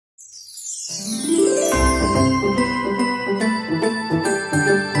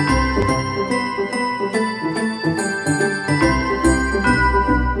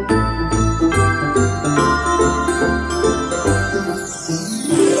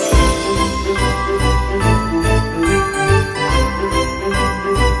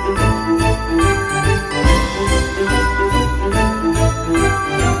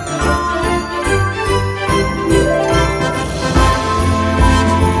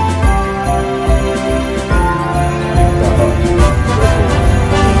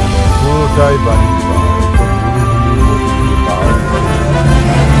পুরোটাই বাড়ির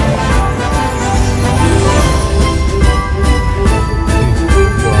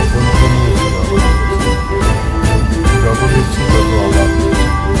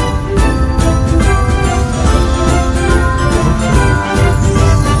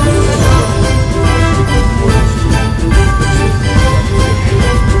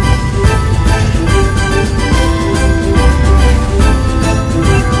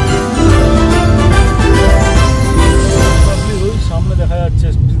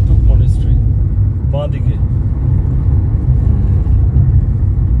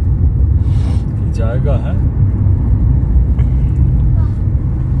জায়গা। হ্যাঁ,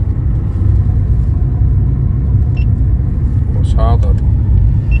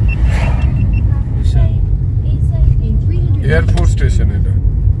 এয়ারফোর্স স্টেশন। এটা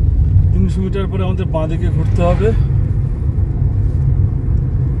 300 মিটার পরে আমাদের বাঁ দিকে ঘুরতে হবে।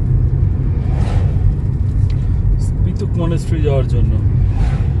 স্পিতুক মনেস্ট্রি যাওয়ার জন্য।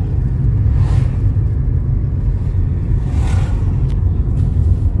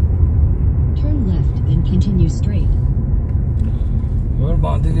 এবার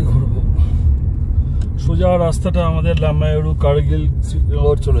বাঁ দিকে ঘুরবো। সোজা রাস্তাটা আমাদের লামায়ুরু কার্গিল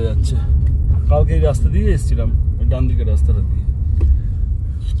চলে যাচ্ছে। কালকে এই রাস্তা দিয়ে এসেছিলাম, ডান দিকের রাস্তাটা দিয়ে।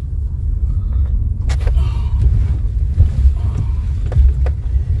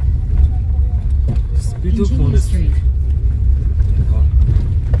 স্পিতুক মনেস্ট্রি।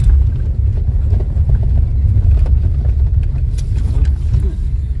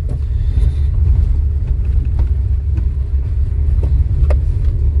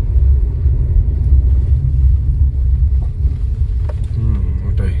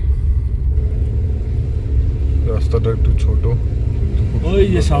 রাস্তাটা একটু ছোট, ওই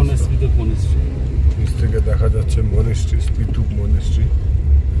যে সামনে স্পিতুক মনেস্ট্রি। নিচ থেকে দেখা যাচ্ছে মনেস্ট্রি, স্পিতুক মনেস্ট্রি।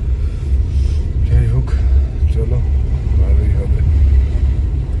 যাই হোক, চলো, ভালোই হবে।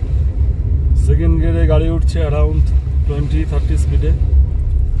 সেকেন্ড গিয়ারে গাড়ি উঠছে অ্যারাউন্ড 20-30 স্পিডে।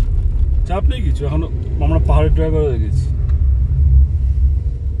 চাপ নেই কিছু, এখন আমরা পাহাড়ের ড্রাইভার হয়ে গেছি।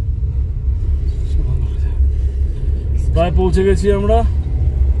 প্রায় পৌঁছে গেছি আমরা।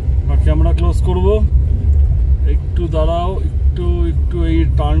 ক্যামেরা ক্লোজ করবো। একটু দাঁড়াও, একটু এই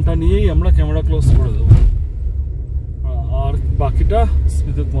টার্নটা নিয়েই আমরা ক্যামেরা ক্লোজ করে দেবো, আর বাকিটা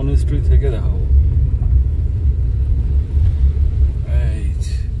স্পিতুক মনেস্ট্রি থেকে দেখাবো।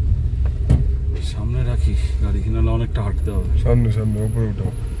 সামনে রাখি গাড়ি, কিনা অনেকটা হাঁটতে হবে। সামনে উপরে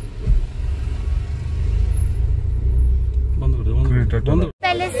উঠাও।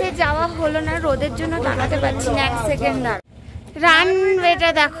 প্যালেসে যাওয়া হলো না, রোদের জন্য দাঁড়াতে পারছি না। 1 সেকেন্ড রানওয়েটা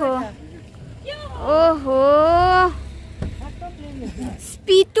দেখো। ওহো,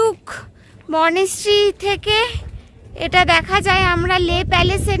 স্পিতুক মনেস্ট্রি থেকে এটা দেখা যায় আমরা লে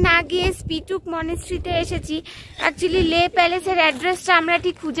প্যালেসে না গিয়ে স্পিতুক মনেস্ট্রিতে এসেছি। অ্যাকচুয়ালি লে প্যালেসের অ্যাড্রেসটা আমরা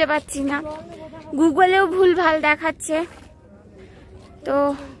ঠিক খুঁজে পাচ্ছি না, গুগলেও ভুলভাল দেখাচ্ছে। তো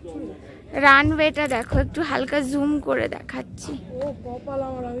রানওয়েটা দেখো, একটু হালকা জুম করে দেখাচ্ছি।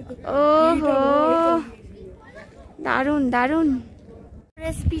 ওহো, দারুণ দারুণ।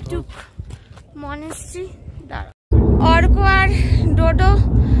 স্পিতুক মনেস্ট্রি। অর্ক আর ডোডো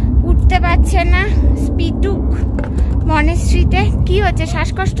উঠতে পারছে না স্পিতুক মনেস্ট্রিতে। কি হচ্ছে,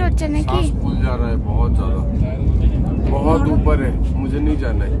 শ্বাসকষ্ট হচ্ছে নাকি? बहुत ऊपर है, मुझे नहीं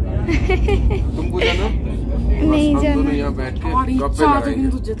जाना है। तुमको जाना? नहीं जाना। दोनों यहाँ बैठ के गप्पे लड़ाएंगे।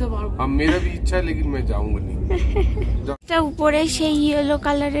 अब मेरा भी इच्छा है, लेकिन मैं जाऊंगा नहीं। ऊपर সেই ইয়েলো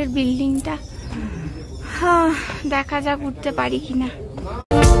কালারের বিল্ডিংটা, হ্যাঁ, দেখা যাক উঠতে পারি কিনা।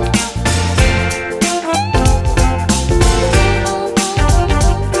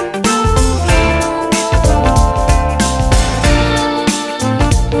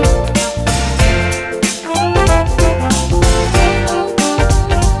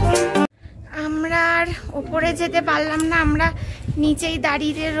 উপরে যেতে পারলাম না, আমরা নিচেই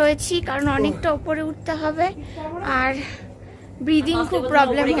দাঁড়িয়ে রয়েছি, কারণ অনেকটা উপরে উঠতে হবে আর ব্রিদিং খুব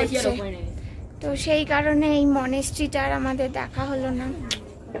প্রবলেম হচ্ছে। তো সেই কারণে এই মনেস্ট্রিটার আমাদের দেখা হলো না।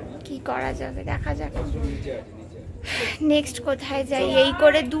 কি করা যাবে, দেখা যাক নেক্সট কোথায় যাই। এই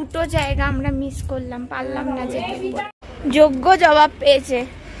করে দুটো জায়গা আমরা মিস করলাম, পারলাম না যেতে। যোগ্য জবাব পেয়েছে।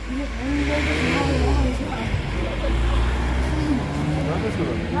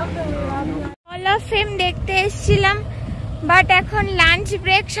 হল অফ ফেম দেখতে এসেছিলাম, বাট এখন লাঞ্চ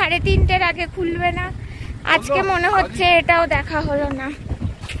ব্রেক, 3:30-এর আগে খুলবে না। আজকে মনে হচ্ছে এটাও দেখা হলো না,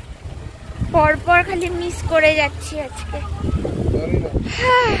 পরপর খালি মিস করে যাচ্ছি আজকে।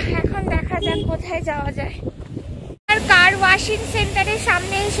 এখন দেখা যাক কোথায় যাওয়া যায়। কার ওয়াশিং সেন্টারের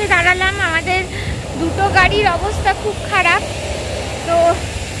সামনে এসে দাঁড়ালাম। আমাদের দুটো গাড়ির অবস্থা খুব খারাপ, তো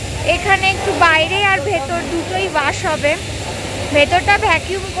এখানে একটু বাইরে আর ভেতর দুটোই ওয়াশ হবে, ভেতরটা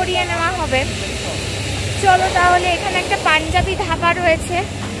ভ্যাকিউম করিয়ে নেওয়া হবে। চলো তাহলে, এখানে একটা পাঞ্জাবি ধাবা রয়েছে,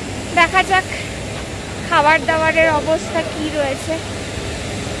 দেখা যাক খাবার দাবারের অবস্থা কি রয়েছে।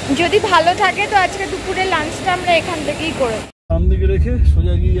 যদি ভালো থাকে তো আজকে দুপুরে লাঞ্চটা আমরা এখান থেকেই করব। ডান দিকে রেখে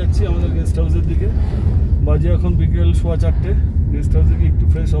সোজা গিয়ে যাচ্ছি আমাদের গেস্ট হাউসের দিকে। বাজে এখন বিকেল 4:15। গেস্ট হাউসে গিয়ে একটু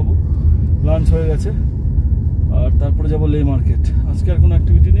ফ্রেশ হবো, লাঞ্চ হয়ে গেছে, আর তারপরে যাবো লে মার্কেট। আজকে আর কোনো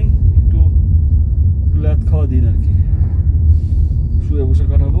অ্যাক্টিভিটি নেই, একটু ল্যাদ খাওয়া দিন আর কি, শুয়ে বসে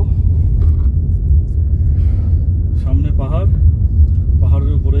কাটাবো। সামনে পাহাড়,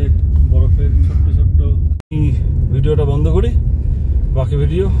 পাহাড়ের উপরে বরফের ছোট্ট ছোট্ট। ভিডিওটা বন্ধ করি, বাকি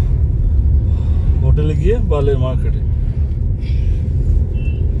ভিডিও হোটেলে গিয়ে বা লে মার্কেটে।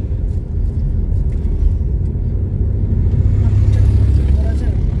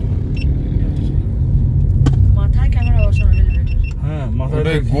 হ্যাঁ,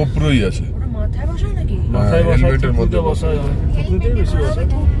 মাথায় গোপ্রোই আছে, মাথায় বসায় নাকি? মাথায় বসায়, হেলমেটের মধ্যে বসায়, টুকনিতেই বেশি বসায়।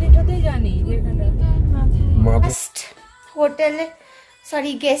 টুকনিটাতেই জানি যেখানে হোটেলে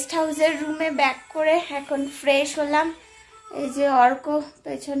গেস্ট হাউসের রুমে ব্যাক করে এখন ফ্রেশ হলাম। এই যে অর্ক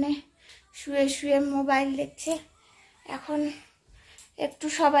পেছনে শুয়ে শুয়ে মোবাইল দেখছে। এখন একটু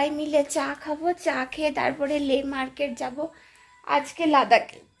সবাই মিলে চা খাবো, চা খেয়ে তারপরে লে মার্কেট যাব। আজকে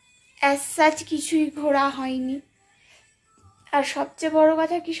লাদাখে অ্যাজ সাচ কিছুই ঘোরা হয়নি, আর সবচেয়ে বড়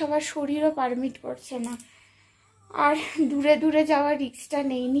কথা কি সবার শরীরও পারমিট করছে না, আর দূরে দূরে যাওয়ার রিস্কটা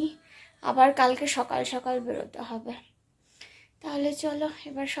নেইনি। আবার কালকে সকাল সকাল বেরোতে হবে। তাহলে চলো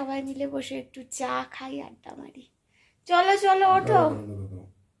এবার সবাই মিলে বসে একটু চা খাই, আড্ডা মারি। চলো চলো ওঠো।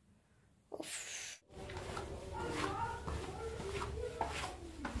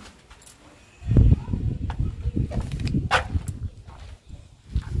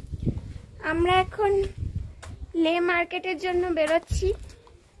 আমরা এখন লে মার্কেটের জন্য বেরোচ্ছি।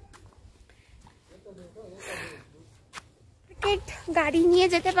 গাড়ি নিয়ে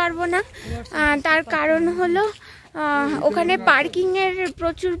যেতে পারবো না, তার কারণ হলো ওখানে পার্কিং এর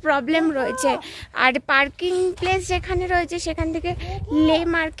প্রচুর প্রবলেম রয়েছে, আর পার্কিং প্লেস যেখানে রয়েছে সেখান থেকে লে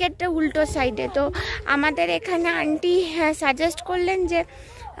মার্কেটটা উল্টো সাইডে। তো আমাদের এখানে আন্টি সাজেস্ট করলেন যে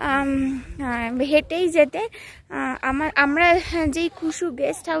হেঁটেই যেতে। আমরা যেই কুশু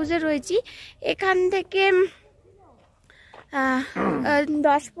গেস্ট হাউসে রয়েছি এখান থেকে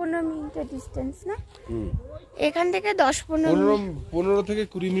 10-15 মিনিটের ডিস্টেন্স, না এখান থেকে 15 থেকে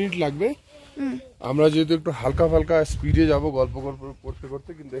 20 মিনিট লাগবে। আমরা যেহেতু একটু হালকা ফালকা স্পিডে যাব গল্প করতে করতে,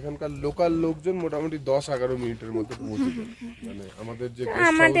 কিন্তু এখানকার লোকাল লোকজন মোটামুটি 10-11 মিনিটের মধ্যে পৌঁছে যাবে। মানে আমাদের যে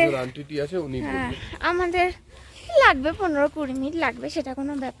গেস্ট হাউসের আন্টিটি আছে উনি বললেন আমাদের লাগবে 15-20 মিনিট লাগবে, সেটা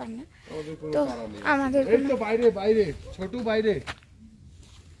কোনো ব্যাপার না। তো আমাদের এই তো বাইরে ছোট বাইরে।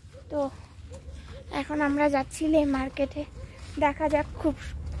 তো এখন আমরা যাচ্ছি লে মার্কেটে, দেখা যাক, খুব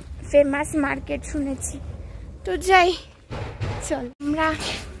ফেমাস মার্কেট শুনেছি, তো যাই। চল আমরা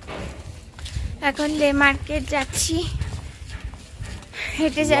এখন লে মার্কেট যাচ্ছি,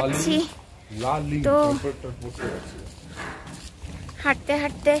 হেঁটে যাচ্ছি। তো হাঁটতে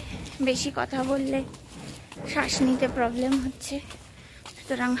হাঁটতে বেশি কথা বললে শ্বাস নিতে প্রবলেম হচ্ছে,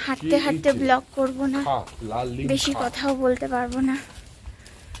 সুতরাং হাঁটতে হাঁটতে ব্লগ করব না, বেশি কথাও বলতে পারবো না।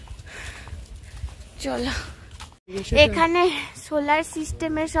 চলো, এখানে সোলার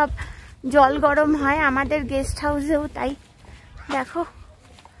সিস্টেমে সব জল গরম হয়, আমাদের গেস্ট হাউসেও তাই। দেখো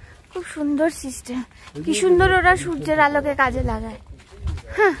খুব সুন্দর সিস্টেম, কি সুন্দর ওরা সূর্যের আলোকে কাজে লাগায়।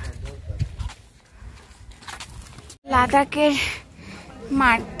 হ্যাঁ, লাদাখের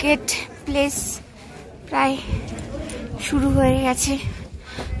মার্কেট প্লেস প্রায় শুরু হয়ে গেছে,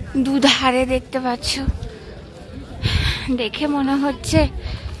 দুধারে দেখতে পাচ্ছ। দেখে মনে হচ্ছে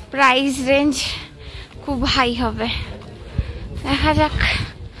প্রাইস রেঞ্জ খুব হাই হবে, দেখা যাক।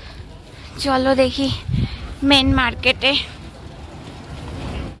 চলো দেখি মেন মার্কেটে।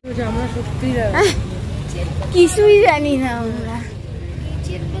 কিছুই জানি না আমরা।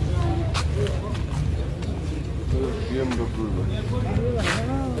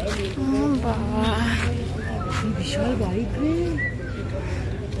 বাবা বিশাল বাইক রে।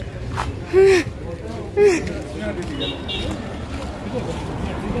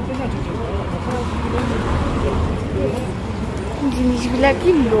 জিনিসগুলা কি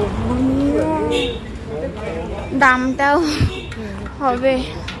লোভনীয়, দামটাও হবে।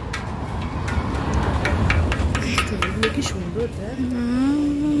 কি সুন্দর,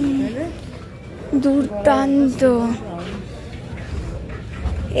 দুর্দান্ত,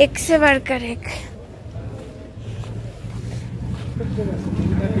 এক সে বাড়কর এক।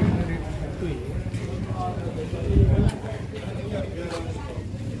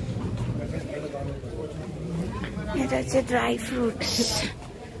 এটা হচ্ছে ড্রাই ফ্রুটস,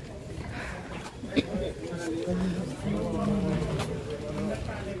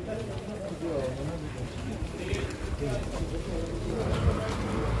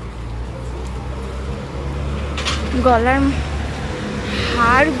 গলার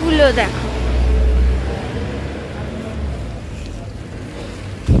হারগুলো দেখো,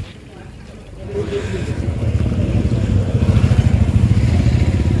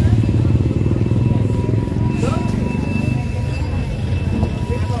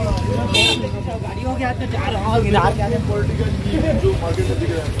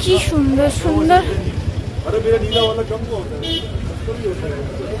 কি সুন্দর সুন্দর।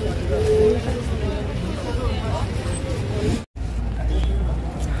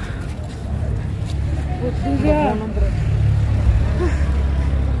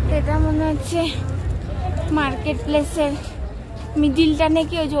 এটা মনে হচ্ছে মার্কেট প্লেসের মিডিলটা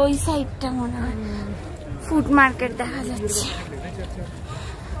নাকি, ওই যে ওই সাইডটা মনে হয় ফুড মার্কেট দেখা যাচ্ছে।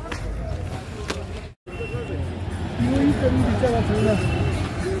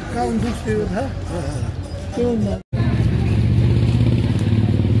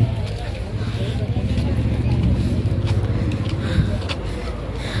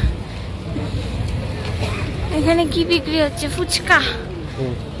 এখানে কি বিক্রি হচ্ছে? ফুচকা,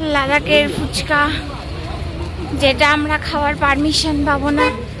 লাদাখের ফুচকা, যেটা আমরা খাওয়ার পারমিশন পাবো না।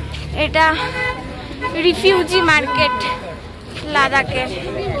 এটা রিফিউজি মার্কেট লাদাখের।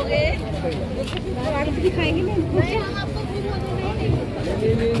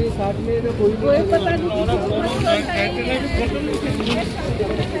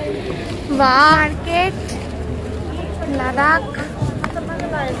 মার্কেট লাদাখ,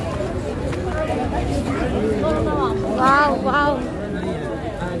 वाव वाव।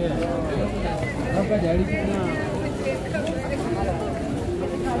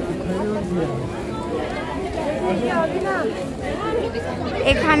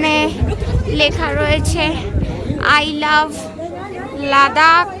 এখানে লেখা রয়েছে আই লাভ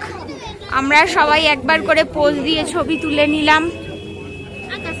লাদাখ। আমরা সবাই একবার করে পোজ দিয়ে ছবি তুলে নিলাম।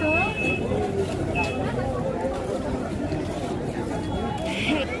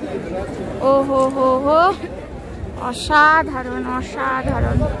 ও হো হো হো, অসাধারণ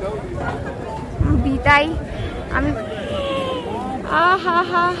অসাধারণ। বিদায়। আমি আহা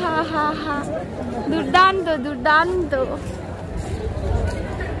হা হা হা হা, দুর্দান্ত দুর্দান্ত।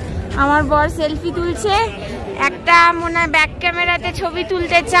 আমার বর সেলফি তুলছে, একটা মনে হয় ব্যাক ক্যামেরাতে ছবি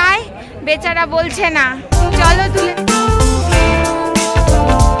তুলতে চায়, বেচারা বলছে না। চলো তুলে।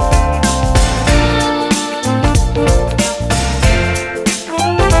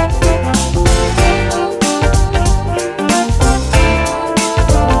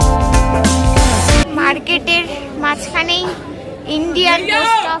 মার্কেটের মাঝখানেই ইন্ডিয়ান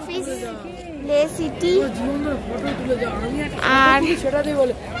পোস্ট অফিস, লে সিটি, আর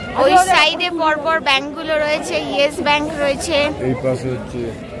ওই সাইডে পরপর ব্যাংকগুলো রয়েছে। ইয়েস ব্যাংক রয়েছে, এই পাশে হচ্ছে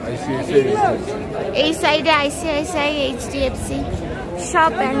আইসিআইসিআই, এই সাইডে আইসিআইসিআই, এইচডিএফসি,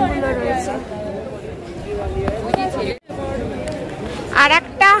 সব ব্যাংকগুলো রয়েছে। আর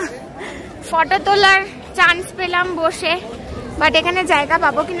একটা ফটো তোলার চান্স পেলাম বসে, বাট এখানে জায়গা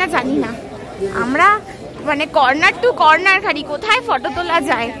পাবো কিনা জানি না। আমরা মানে কর্নার টু কর্নার খালি কোথায় ফটো তোলা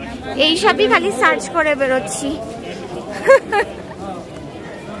যায় এইসবই খালি সার্চ করে বেরোচ্ছি।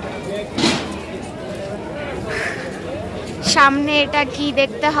 সামনে এটা কি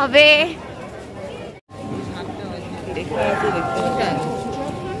দেখতে হবে?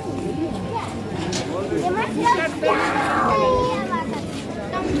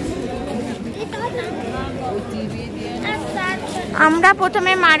 আমরা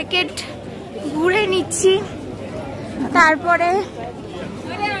প্রথমে মার্কেট ঘুরে নিচ্ছি, তারপরে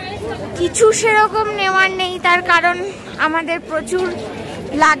কিছু সেরকম নেওয়ার নেই, তার কারণ আমাদের প্রচুর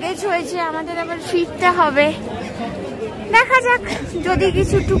লাগেজ হয়েছে, আমাদের আবার ফিরতে হবে। দেখা যাক যদি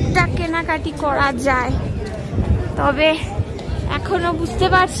কিছু টুকটাক কেনাকাটি করা যায়। তবে এখনো বুঝতে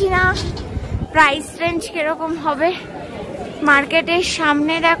পারছি না প্রাইস রেঞ্জ কিরকম হবে। মার্কেটের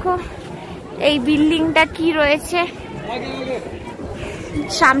সামনে দেখো এই বিল্ডিংটা কি রয়েছে,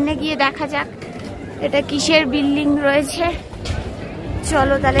 সামনে গিয়ে দেখা যাক এটা কিসের বিল্ডিং রয়েছে।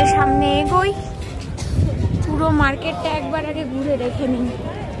 চলো তাহলে সামনে এগোই, পুরো মার্কেটটা একবার আগে ঘুরে দেখে নিই।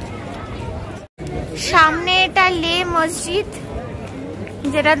 সামনে এটা লে মসজিদ,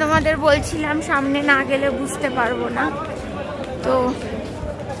 যেটা তোমাদের বলছিলাম সামনে না গেলে বুঝতে পারবো না। তো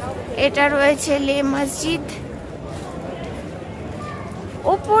এটা রয়েছে লে মসজিদ।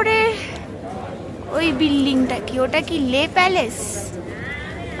 ওপরে ওই বিল্ডিংটা কি, ওটা কি লে প্যালেস?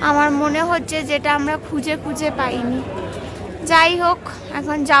 আমার মনে হচ্ছে যেটা আমরা খুঁজে খুঁজে পাইনি। যাই হোক,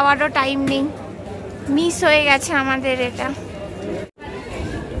 এখন যাওয়ারও টাইম নেই, মিস হয়ে গেছে আমাদের এটা।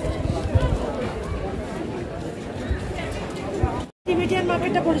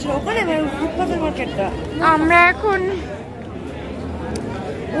 আমরা এখন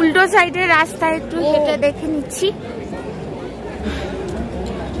উল্টো উল্টো সাইডের রাস্তায় একটু হেঁটে দেখে নিচ্ছি।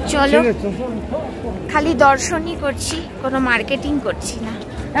 চলো, খালি দর্শনই করছি, কোনো মার্কেটিং করছি না।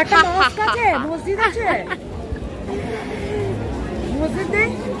 একটা মস্ক আছে, মসজিদ আছে, মসজিদ নেই?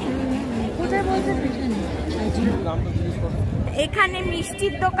 কোথায় মসজিদ? এখানে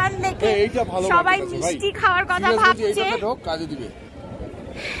মিষ্টির দোকান দেখে সবাই মিষ্টি খাওয়ার কথা ভাবছে।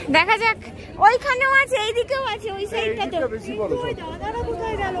 দেখা যাক, ওইখানেও আছে, এইদিকেও আছে, ওই সাইডটাতে।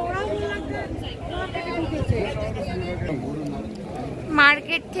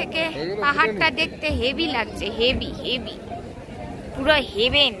 মার্কেট থেকে পাহাড়টা দেখতে হেভি লাগছে, হেভি হেভি, পুরো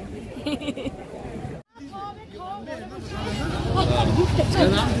হেভেন।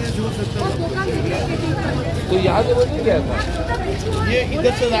 तो यहाँ से बोलिए क्या था? ये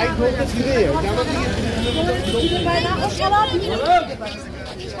इधर से राइट होकर के सीधे है।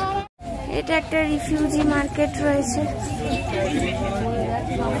 এটা একটা রিফিউজি মার্কেট রয়েছে।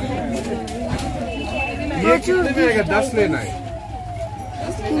 প্রচুর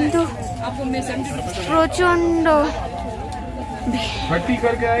কিন্তু প্রচন্ড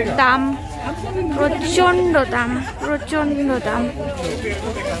দাম, প্রচন্ড দাম, প্রচন্ড দাম।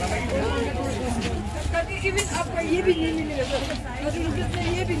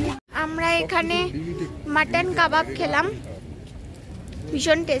 আমরা এখানে মাটন কাবাব খেলাম,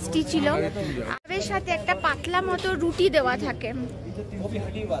 ভীষণ টেস্টি ছিল। এর সাথে একটা পাতলা মতো রুটি দেওয়া থাকে,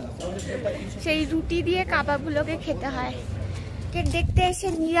 সেই রুটি দিয়ে কাবাবগুলোকে খেতে হয়। কেক দেখতে এসে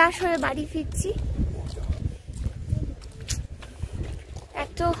নিরাশ হয়ে বাড়ি ফিরছি।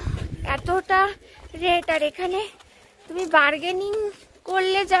 এতটা রেট, আর এখানে তুমি বার্গেনিং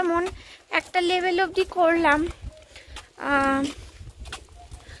করলে যেমন একটা লেভেল অবধি করলাম,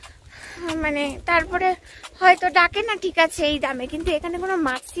 মানে তারপরে হয়তো ডাকে না, ঠিক আছে এই দামে, কিন্তু এখানে কোনো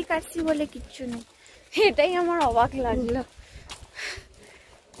মার্সি কার্সি বলে কিচ্ছু নেই। এটাই আমার অবাক লাগলো।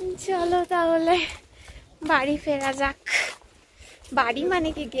 চলো তাহলে বাড়ি ফেরা যাক। বাড়ি মানে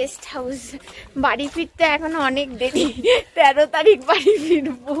কি, গেস্ট হাউস। বাড়ি ফিরতে এখন অনেক দেরি, 13 তারিখ বাড়ি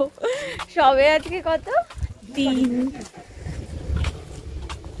ফিরবো। সবে আজকে কত, 3।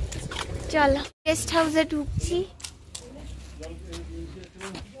 চলো গেস্ট হাউসে ঢুকছি।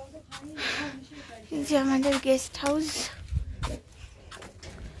 যে আমাদের গেস্ট হাউস,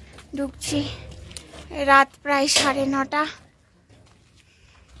 ঢুকছি। রাত প্রায় 9:30।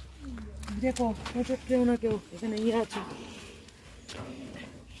 দেখো কেউ না কেউ এখানে ইয়ে আছে।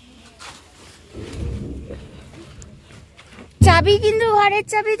 চাবি কিন্তু, ঘরের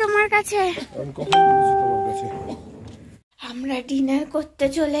চাবি তোমার কাছে। আমরা ডিনার করতে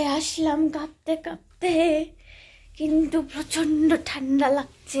চলে আসলাম কাঁপতে কাঁপতে, কিন্তু প্রচন্ড ঠান্ডা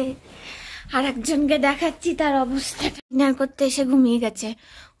লাগছে। আর একজনকে দেখাচ্ছি, তার অবস্থা, ডিনার করতে এসে ঘুমিয়ে গেছে।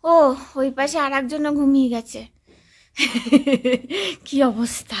 ও ওই পাশে আর একজনও ঘুমিয়ে গেছে। কি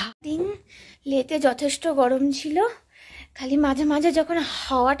অবস্থা। দিন লেতে যথেষ্ট গরম ছিল, খালি মাঝে মাঝে যখন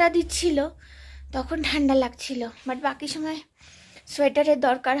হাওয়াটা দিচ্ছিল তখন ঠান্ডা লাগছিল, বাট বাকি সময় সোয়েটারের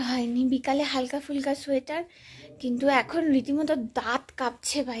দরকার হয়নি। বিকালে হালকা ফুলকা সোয়েটার, কিন্তু এখন রীতিমতো দাঁত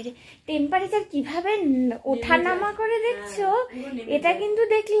কাঁপছে বাইরে। টেম্পারেচার কিভাবে ওঠানামা করে দেখছো, এটা কিন্তু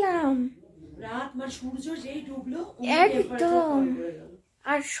দেখলাম একদম।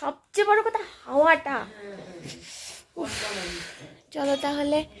 আর সবচেয়ে বড় কথা হাওয়াটা। চলো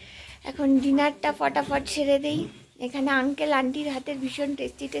তাহলে এখন ডিনারটা ফটাফট ছেড়ে দেই। এখানে আঙ্কেল আন্টির হাতের ভীষণ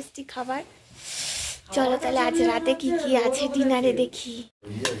টেস্টি টেস্টি খাবার। চলো তাহলে আজ রাতে কি কি আছে ডিনারে দেখি।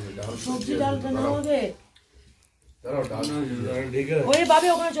 সবজি ডাল কেনা হবে, ওই বাবে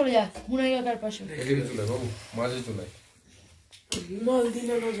ওখানে চলে যা, মুনাইয়াটার পাশে মাঝে চলে মাল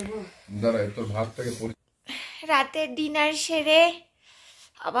দিনা না যাবো। দাঁড়া তোর ভাতটাকে রাতের ডিনার সেরে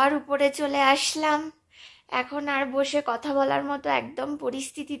আবার উপরে চলে আসলাম। এখন আর বসে কথা বলার মতো একদম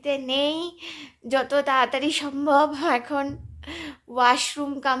পরিস্থিতিতে নেই। যত তাড়াতাড়ি সম্ভব এখন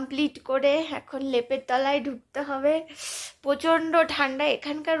ওয়াশরুম কমপ্লিট করে এখন লেপের তলায় ঢুকতে হবে। প্রচণ্ড ঠান্ডা,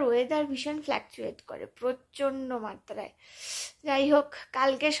 এখানকার ওয়েদার ভীষণ ফ্ল্যাকচুয়েট করে প্রচণ্ড মাত্রায়। যাই হোক,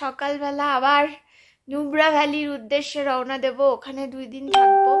 কালকে সকালবেলা আবার নুব্রা ভ্যালির উদ্দেশ্যে রওনা দেব, ওখানে 2 দিন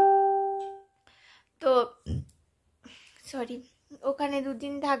থাকবো। তো ওখানে 2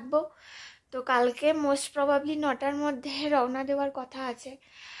 দিন থাকবো। তো কালকে মোস্ট প্রবাবলি 9টার মধ্যে রওনা দেওয়ার কথা আছে।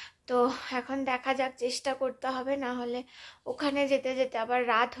 তো এখন দেখা যাক, চেষ্টা করতে হবে, না হলে ওখানে যেতে যেতে আবার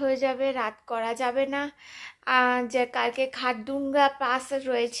রাত হয়ে যাবে, রাত করা যাবে না। যে কালকে খারদুঙ্গা পাস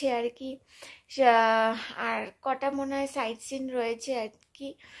রয়েছে আর কি, আর কটা মনে হয় সাইট সিন রয়েছে আর কি,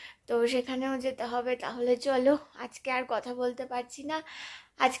 তো সেখানেও যেতে হবে। তাহলে চলো, আজকে আর কথা বলতে পারছি না,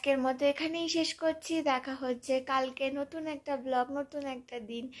 আজকের মতো এখানেই শেষ করছি। দেখা হচ্ছে কালকে নতুন একটা ব্লগ, নতুন একটা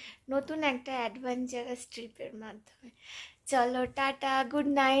দিন, নতুন একটা অ্যাডভেঞ্চারাস ট্রিপের মাধ্যমে। চলো টাটা, গুড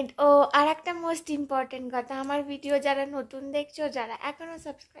নাইট। ও আর একটা মোস্ট ইম্পর্টেন্ট কথা, আমার ভিডিও যারা নতুন দেখছো, যারা এখনও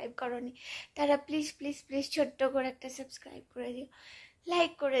সাবস্ক্রাইব করোনি, তারা প্লিজ প্লিজ প্লিজ ছোট্ট করে একটা সাবস্ক্রাইব করে দিও,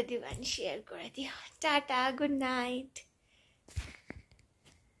 লাইক করে দিও অ্যান্ড শেয়ার করে দিও। Tata, good night.